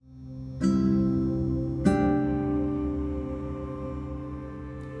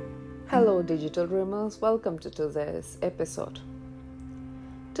Hello, digital dreamers. Welcome to today's episode.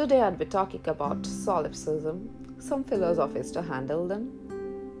 Today, I'll be talking about solipsism, some philosophies to handle them.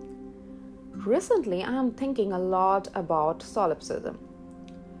 Recently, I am thinking a lot about solipsism.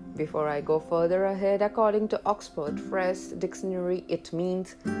 Before I go further ahead, according to Oxford Fresh Dictionary, it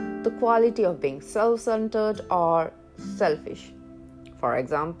means the quality of being self-centered or selfish. For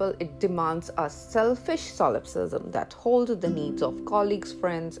example, it demands a selfish solipsism that holds the needs of colleagues,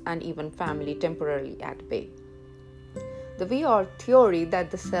 friends, and even family temporarily at bay. The view or theory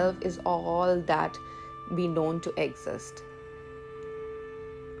that the self is all that be known to exist.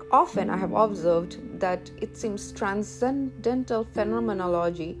 Often I have observed that it seems transcendental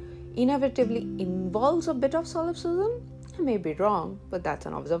phenomenology inevitably involves a bit of solipsism. I may be wrong, but that's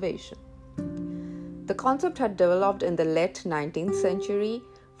an observation. The concept had developed in the late 19th century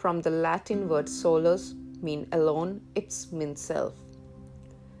from the Latin word solus, mean alone, ips means self.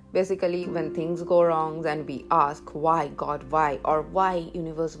 Basically, when things go wrong and we ask, why God, why? Or why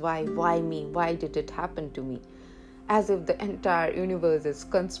universe, why me? Why did it happen to me? As if the entire universe is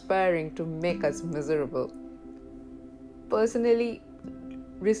conspiring to make us miserable. Personally,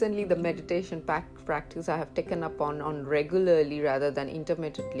 recently the meditation practice I have taken up on regularly rather than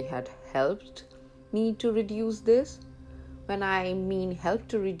intermittently had helped me to reduce this. When I mean help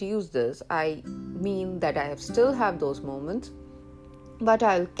to reduce this, I mean that I still have those moments, but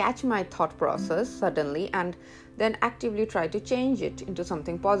I'll catch my thought process suddenly and then actively try to change it into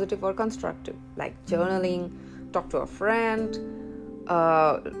something positive or constructive, like journaling, talk to a friend,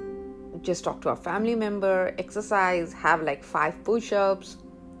 just talk to a family member, exercise, have like 5 push-ups,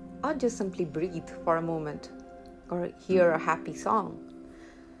 or just simply breathe for a moment or hear a happy song.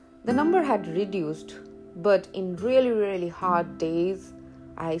 The number had reduced, but in really hard days,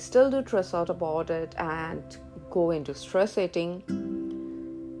 I still do stress out about it and go into stress eating.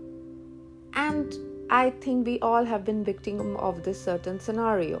 And I think we all have been victim of this certain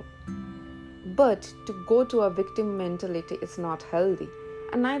scenario. But to go to a victim mentality is not healthy,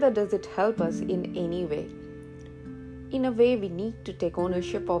 and neither does it help us in any way. In a way, we need to take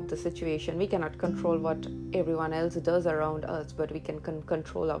ownership of the situation. We cannot control what everyone else does around us, but we can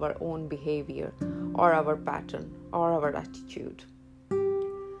control our own behavior or our pattern or our attitude.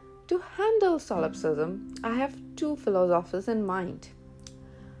 To handle solipsism, I have 2 philosophies in mind.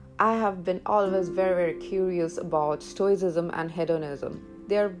 I have been always very curious about Stoicism and hedonism.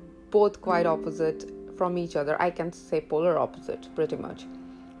 They are both quite opposite from each other. I can say polar opposite pretty much.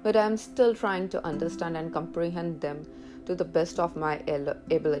 But I am still trying to understand and comprehend them to the best of my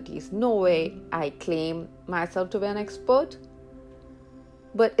abilities. No way I claim myself to be an expert,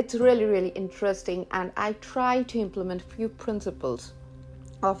 but it's really interesting, and I try to implement few principles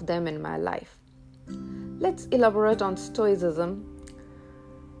of them in my life. Let's elaborate on Stoicism.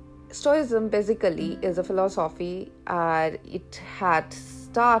 Stoicism basically is a philosophy. It had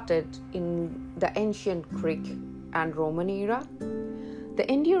started in the ancient Greek and Roman era. The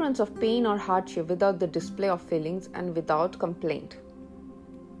endurance of pain or hardship without the display of feelings and without complaint.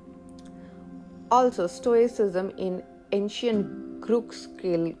 Also, Stoicism in ancient Greek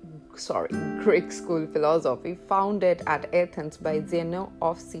school philosophy founded at Athens by Zeno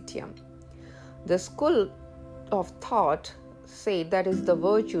of Citium. The school of thought said that is the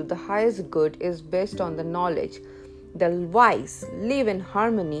virtue, the highest good is based on the knowledge. The wise live in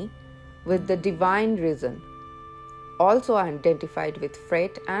harmony with the divine reason, also identified with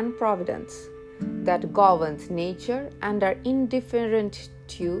fate and providence, that governs nature and are indifferent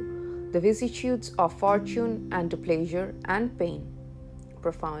to the vicissitudes of fortune and to pleasure and pain.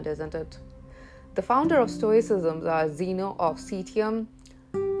 Profound, isn't it? The founder of Stoicism was Zeno of Citium,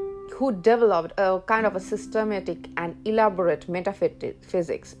 who developed a kind of a systematic and elaborate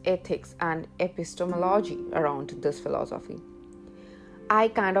metaphysics, ethics, and epistemology around this philosophy. I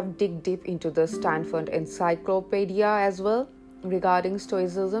kind of dig deep into the Stanford Encyclopedia as well regarding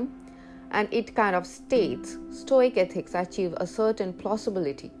Stoicism, and it kind of states Stoic ethics achieve a certain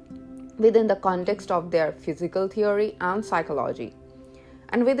plausibility within the context of their physical theory and psychology,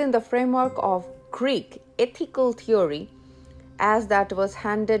 and within the framework of Greek ethical theory as that was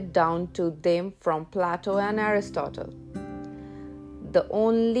handed down to them from Plato and Aristotle. The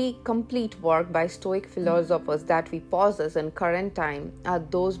only complete work by Stoic philosophers that we possess in current time are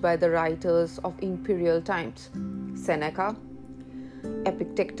those by the writers of imperial times, Seneca,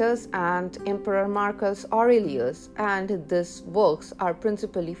 Epictetus, and Emperor Marcus Aurelius, and these works are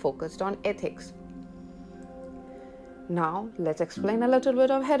principally focused on ethics. Now, let's explain a little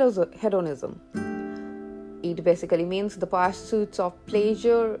bit of hedonism. It basically means the pursuits of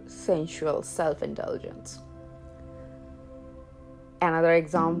pleasure, sensual self-indulgence. Another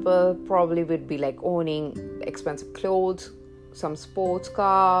example probably would be like owning expensive clothes, some sports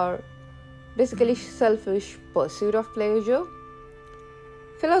car, basically selfish pursuit of pleasure.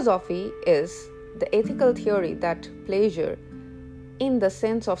 Philosophy is the ethical theory that pleasure, in the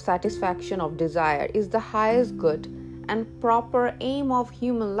sense of satisfaction of desire, is the highest good and proper aim of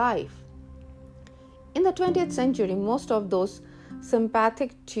human life. In the 20th century, most of those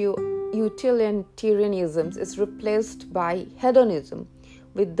sympathetic to utilitarianism is replaced by hedonism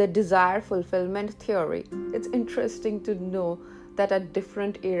with the desire fulfillment theory. It's interesting to know that at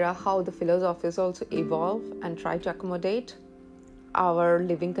different era how the philosophies also evolve and try to accommodate our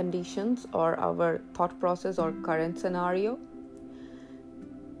living conditions or our thought process or current scenario.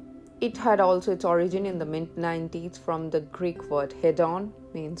 It had also its origin in the mid-90s from the Greek word hedon,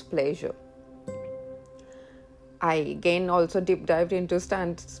 means pleasure. I again also deep dived into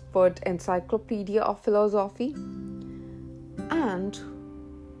Stanford Encyclopedia of Philosophy, and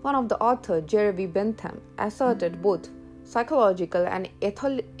one of the authors, Jeremy Bentham, asserted both psychological and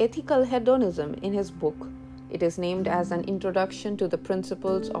ethical hedonism in his book. It is named as an introduction to the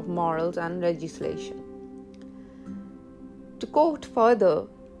principles of morals and legislation. To quote further,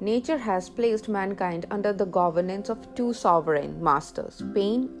 nature has placed mankind under the governance of two sovereign masters,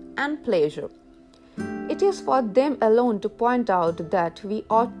 pain and pleasure. It is for them alone to point out that we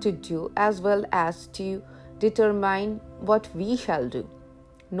ought to do as well as to determine what we shall do.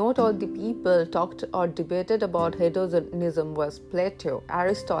 Not all the people talked or debated about hedonism was Plato,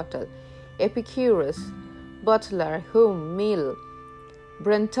 Aristotle, Epicurus, Butler, Hume, Mill,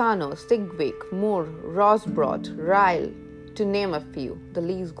 Brentano, Sigwick, Moore, Rosbrot, Ryle, to name a few. The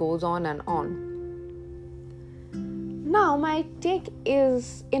list goes on and on. Now, my take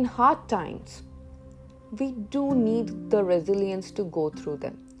is, in hard times, we do need the resilience to go through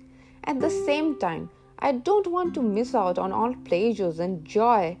them. At the same time, I don't want to miss out on all pleasures and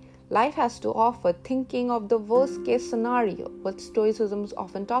joy life has to offer, thinking of the worst case scenario, what Stoicism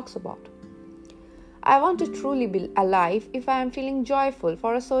often talks about. I want to truly be alive if I am feeling joyful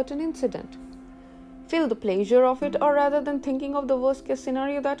for a certain incident. Feel the pleasure of it, or rather than thinking of the worst case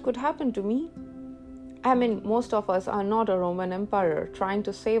scenario that could happen to me. I mean, most of us are not a Roman emperor trying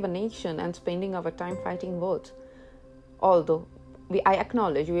to save a nation and spending our time fighting wars. Although I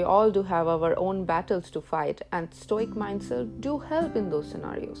acknowledge we all do have our own battles to fight, and Stoic mindset do help in those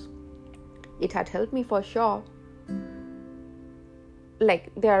scenarios. It had helped me for sure.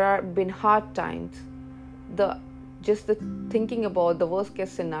 Like, there have been hard times. The thinking about the worst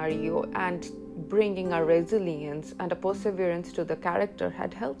case scenario and bringing a resilience and a perseverance to the character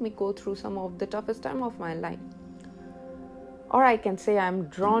had helped me go through some of the toughest time of my life. Or I can say I'm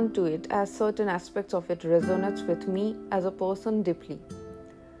drawn to it as certain aspects of it resonates with me as a person deeply.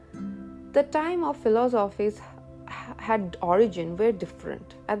 The time of philosophies had origin were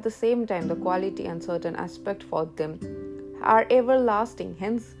different. At the same time, the quality and certain aspect for them are everlasting.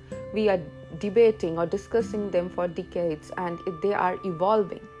 Hence, we are debating or discussing them for decades, and they are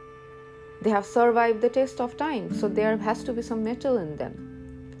evolving. They have survived the test of time, so there has to be some metal in them.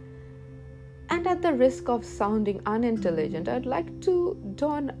 And at the risk of sounding unintelligent, I'd like to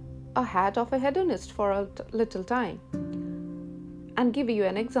don a hat of a hedonist for a little time and give you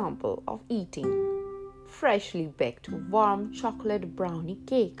an example of eating freshly baked warm chocolate brownie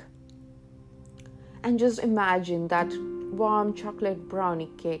cake. And just imagine that warm chocolate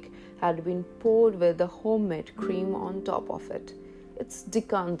brownie cake had been poured with the homemade cream on top of it. It's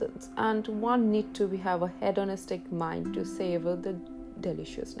decadence, and one need to have a hedonistic mind to savor the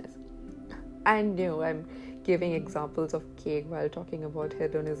deliciousness. I know I'm giving examples of cake while talking about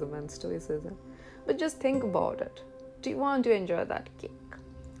hedonism and stoicism, but just think about it. Do you want to enjoy that cake?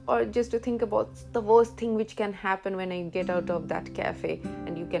 Or just to think about the worst thing which can happen when you get out of that cafe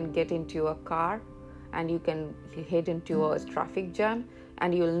and you can get into a car and you can head into a traffic jam,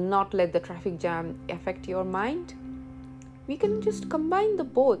 and you will not let the traffic jam affect your mind? We can just combine the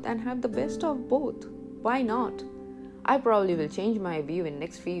both and have the best of both. Why not? I probably will change my view in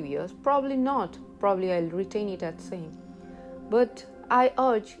next few years. Probably not. Probably I'll retain it as same. But I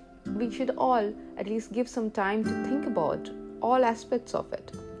urge we should all at least give some time to think about all aspects of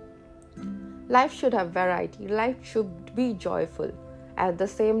it. Life should have variety. Life should be joyful. At the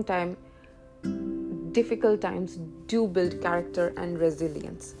same time, difficult times do build character and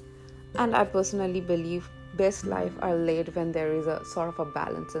resilience. And I personally believe best life are led when there is a sort of a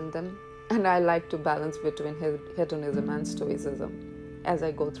balance in them. And I like to balance between hedonism and stoicism as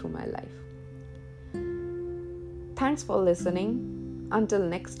I go through my life. Thanks for listening. Until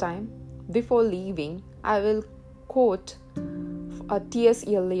next time, before leaving, I will quote a T.S.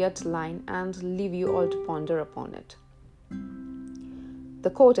 Eliot line and leave you all to ponder upon it. The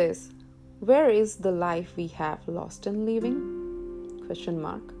quote is, "Where is the life we have lost in living? Question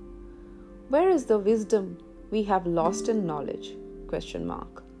mark. Where is the wisdom we have lost in knowledge? Question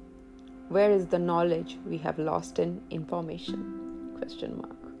mark. Where is the knowledge we have lost in information? Question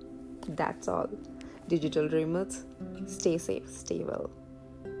mark." That's all. Digital Dreamers, stay safe, stay well.